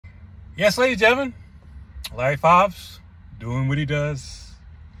Yes, ladies and gentlemen, Larry Fobbs doing what he does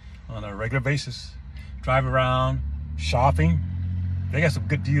on a regular basis. Drive around, shopping. They got some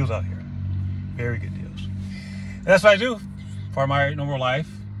good deals out here. Very good deals. And that's what I do for my normal life.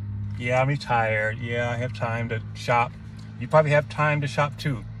 Yeah, I'm retired. Yeah, I have time to shop. You probably have time to shop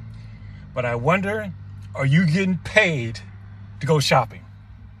too. But I wonder, are you getting paid to go shopping?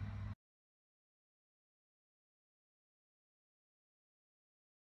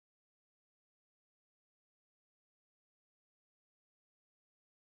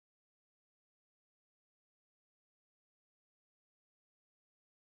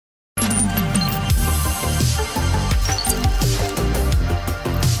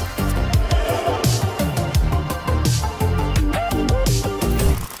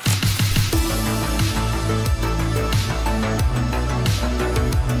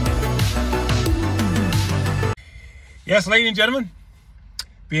 Yes, ladies and gentlemen,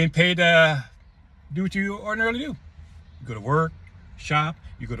 being paid to do what you ordinarily do. You go to work, shop,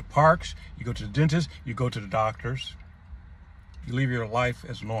 you go to parks, you go to the dentist, you go to the doctors. You live your life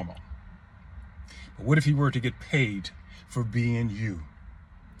as normal. But what if you were to get paid for being you?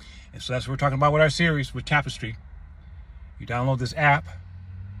 And so that's what we're talking about with our series with Tapestri. You download this app,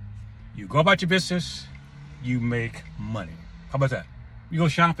 you go about your business, you make money. How about that? You go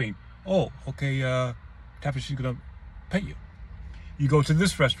shopping. Oh, okay, Tapestri's gonna pay you. You go to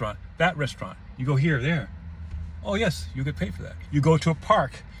this restaurant, that restaurant. You go here, there. Oh yes, you'll get paid for that. You go to a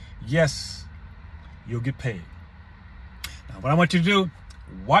park. Yes, you'll get paid. Now, what I want you to do,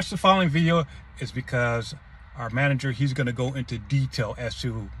 watch the following video, is because our manager, he's gonna go into detail as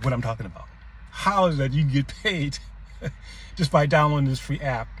to what I'm talking about. How is that you get paid just by downloading this free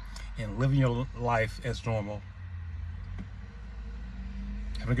app and living your life as normal,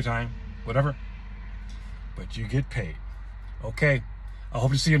 having a good time, whatever, but you get paid. Okay, I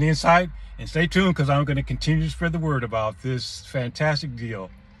hope to see you on the inside, and stay tuned because I'm going to continue to spread the word about this fantastic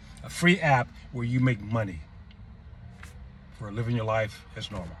deal, a free app where you make money for living your life as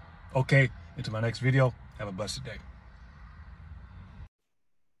normal. Okay, until my next video, have a blessed day.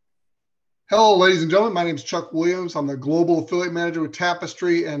 Hello, ladies and gentlemen. My name is Chuck Williams. I'm the Global Affiliate Manager with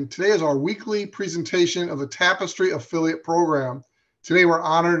Tapestri, and today is our weekly presentation of the Tapestri Affiliate Program. Today, we're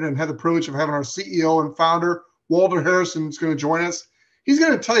honored and had the privilege of having our CEO and founder, Walter Harrison, is going to join us. He's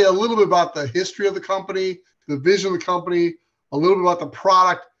going to tell you a little bit about the history of the company, the vision of the company, a little bit about the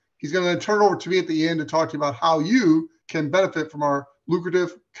product. He's going to turn it over to me at the end to talk to you about how you can benefit from our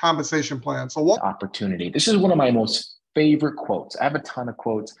lucrative compensation plan. So, what opportunity? This is one of my most favorite quotes. I have a ton of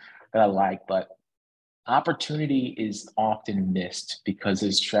quotes that I like, but opportunity is often missed because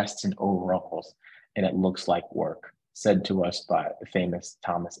it's dressed in overalls and it looks like work, said to us by the famous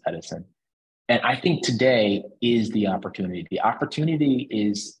Thomas Edison. And I think today is the opportunity. The opportunity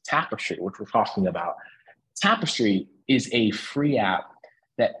is Tapestri, which we're talking about. Tapestri is a free app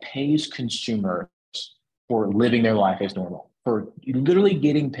that pays consumers for living their life as normal, for literally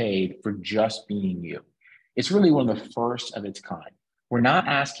getting paid for just being you. It's really one of the first of its kind. We're not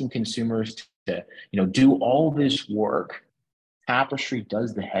asking consumers to do all this work. Tapestri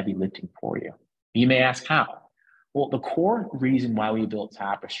does the heavy lifting for you. You may ask how? Well, the core reason why we built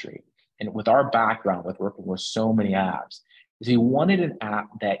Tapestri, and with our background with working with so many apps, is we wanted an app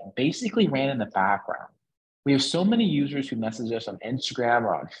that basically ran in the background. We have so many users who message us on Instagram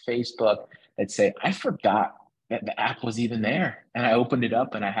or on Facebook that say, I forgot that the app was even there. And I opened it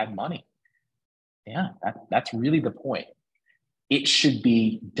up and I had money. Yeah, that's really the point. It should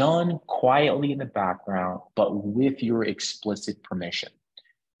be done quietly in the background, but with your explicit permission.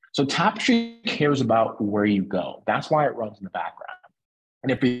 So Tapestri cares about where you go. That's why it runs in the background.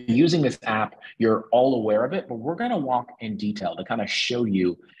 And if you're using this app, you're all aware of it, but we're going to walk in detail to kind of show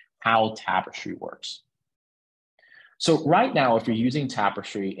you how Tapestri works. So right now, if you're using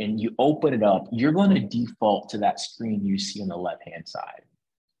Tapestri and you open it up, you're going to default to that screen you see on the left-hand side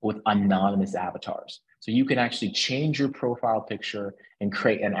with anonymous avatars. So you can actually change your profile picture and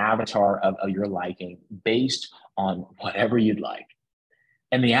create an avatar of your liking based on whatever you'd like.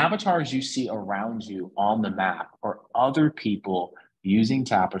 And the avatars you see around you on the map are other people using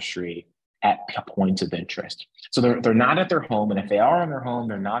Tapestri at points of interest. So they're not at their home. And if they are in their home,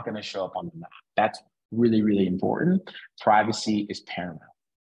 they're not going to show up on the map. That's really, really important. Privacy is paramount.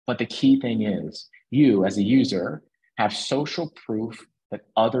 But the key thing is you as a user have social proof that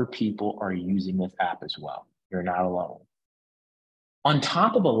other people are using this app as well. You're not alone. On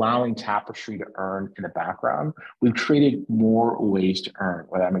top of allowing Tapestri to earn in the background, we've created more ways to earn,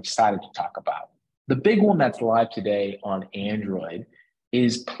 what I'm excited to talk about. The big one that's live today on Android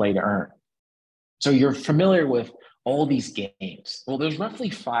is Play to Earn. So you're familiar with all these games. Well, there's roughly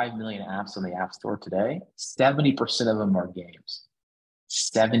 5 million apps on the App Store today. 70% of them are games.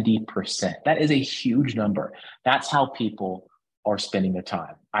 70%. That is a huge number. That's how people are spending their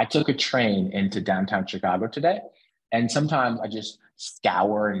time. I took a train into downtown Chicago today, and sometimes I just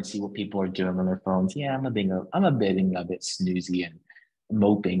scour and see what people are doing on their phones. Yeah, I'm a bit snoozy and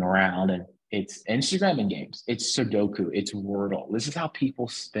moping around, and it's Instagram and games. It's Sudoku. It's Wordle. This is how people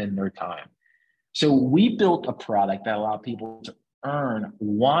spend their time. So we built a product that allowed people to earn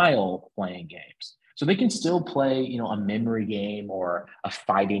while playing games. So they can still play, a memory game or a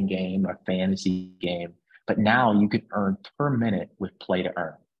fighting game, a fantasy game, but now you can earn per minute with play to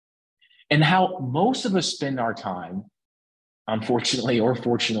earn. And how most of us spend our time, unfortunately or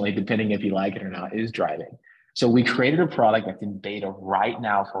fortunately, depending if you like it or not, is driving. So we created a product that's in beta right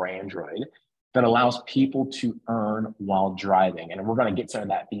now for Android that allows people to earn while driving. And we're going to get some of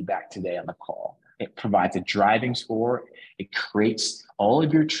that feedback today on the call. It provides a driving score. It creates all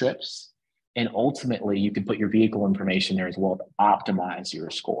of your trips. And ultimately, you can put your vehicle information there as well to optimize your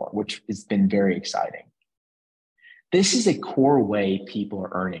score, which has been very exciting. This is a core way people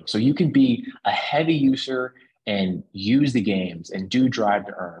are earning. So you can be a heavy user and use the games and do drive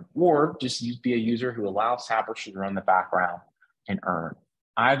to earn, or just be a user who allows Tapestri to run in the background and earn.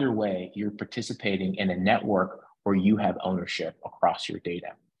 Either way, you're participating in a network where you have ownership across your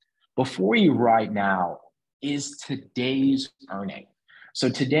data. Before you right now is today's earning. So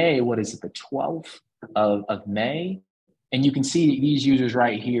today, what is it, the 12th of May? And you can see these users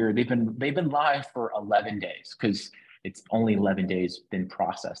right here, they've been live for 11 days because it's only 11 days been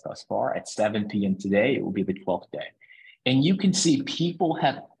processed thus far. At 7 p.m. today, it will be the 12th day. And you can see people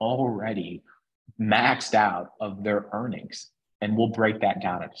have already maxed out of their earnings. And we'll break that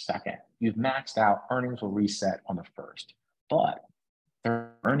down in a second. You've maxed out, earnings will reset on the 1st, but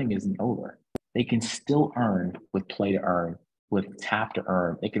their earning isn't over. They can still earn with play to earn, with tap to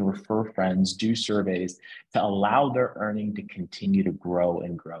earn. They can refer friends, do surveys to allow their earning to continue to grow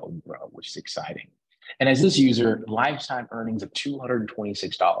and grow and grow, which is exciting. And as this user, lifetime earnings of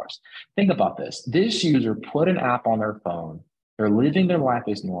 $226. Think about this. This user put an app on their phone. They're living their life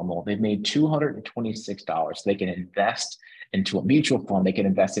as normal. They've made $226. They can invest into a mutual fund. They can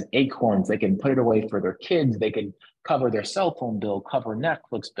invest in Acorns. They can put it away for their kids. They can cover their cell phone bill, cover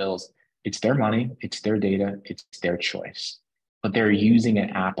Netflix bills. It's their money. It's their data. It's their choice. But they're using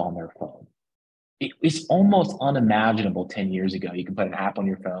an app on their phone. It's almost unimaginable 10 years ago. You can put an app on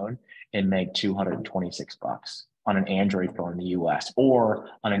your phone and make $226 on an Android phone in the US or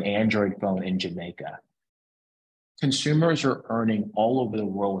on an Android phone in Jamaica. Consumers are earning all over the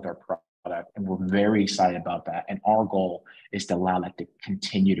world with our product, and we're very excited about that. And our goal is to allow that to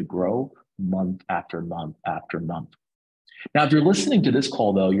continue to grow month after month after month. Now, if you're listening to this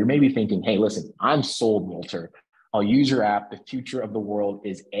call, though, you're maybe thinking, hey, listen, I'm sold, Walter. I'll use your app. The future of the world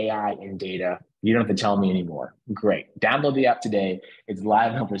is AI and data. You don't have to tell me anymore. Great. Download the app today. It's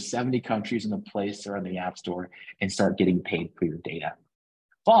live in over 70 countries in the Play Store and the App Store, and start getting paid for your data.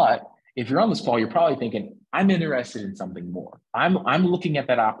 But if you're on this call, you're probably thinking, I'm interested in something more. I'm looking at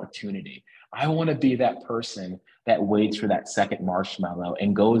that opportunity. I want to be that person that waits for that second marshmallow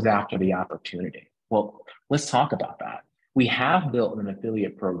and goes after the opportunity. Well, let's talk about that. We have built an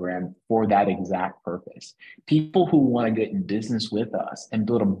affiliate program for that exact purpose. People who want to get in business with us and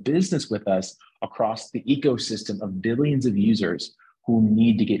build a business with us across the ecosystem of billions of users who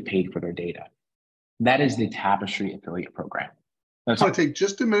need to get paid for their data. That is the Tapestri affiliate program. I'm going to take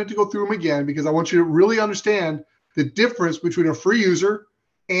just a minute to go through them again because I want you to really understand the difference between a free user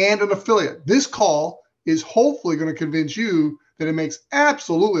and an affiliate. This call is hopefully going to convince you that it makes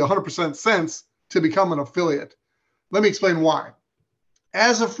absolutely 100% sense to become an affiliate. Let me explain why.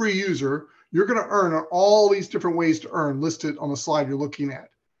 As a free user, you're going to earn on all these different ways to earn listed on the slide you're looking at.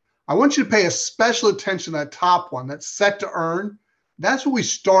 I want you to pay a special attention to that top one, that's set to earn. That's what we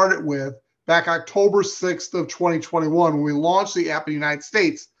started with back October 6th of 2021 when we launched the app in the United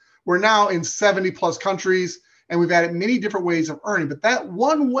States. We're now in 70 plus countries, and we've added many different ways of earning. But that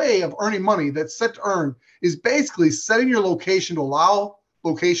one way of earning money that's set to earn is basically setting your location to allow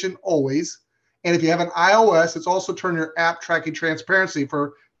location always. And if you have an iOS, it's also turn your app tracking transparency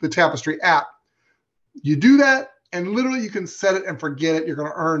for the Tapestri app. You do that, and literally you can set it and forget it. You're going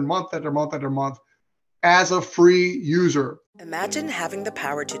to earn month after month after month as a free user. Imagine having the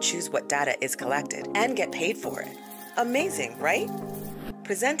power to choose what data is collected and get paid for it. Amazing, right?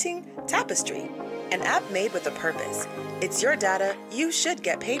 Presenting Tapestri, an app made with a purpose. It's your data, you should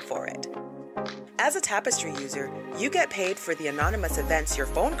get paid for it. As a Tapestri user, you get paid for the anonymous events your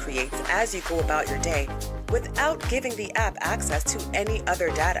phone creates as you go about your day without giving the app access to any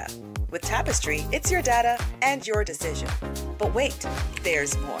other data. With Tapestri, it's your data and your decision. But wait,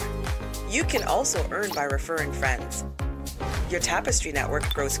 there's more. You can also earn by referring friends. Your Tapestri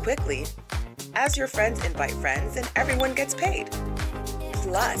network grows quickly as your friends invite friends and everyone gets paid.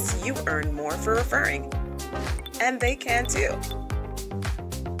 Plus, you earn more for referring. And they can too.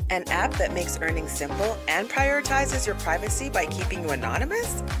 An app that makes earning simple and prioritizes your privacy by keeping you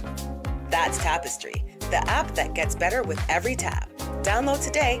anonymous? That's Tapestri, the app that gets better with every tap. Download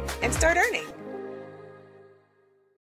today and start earning.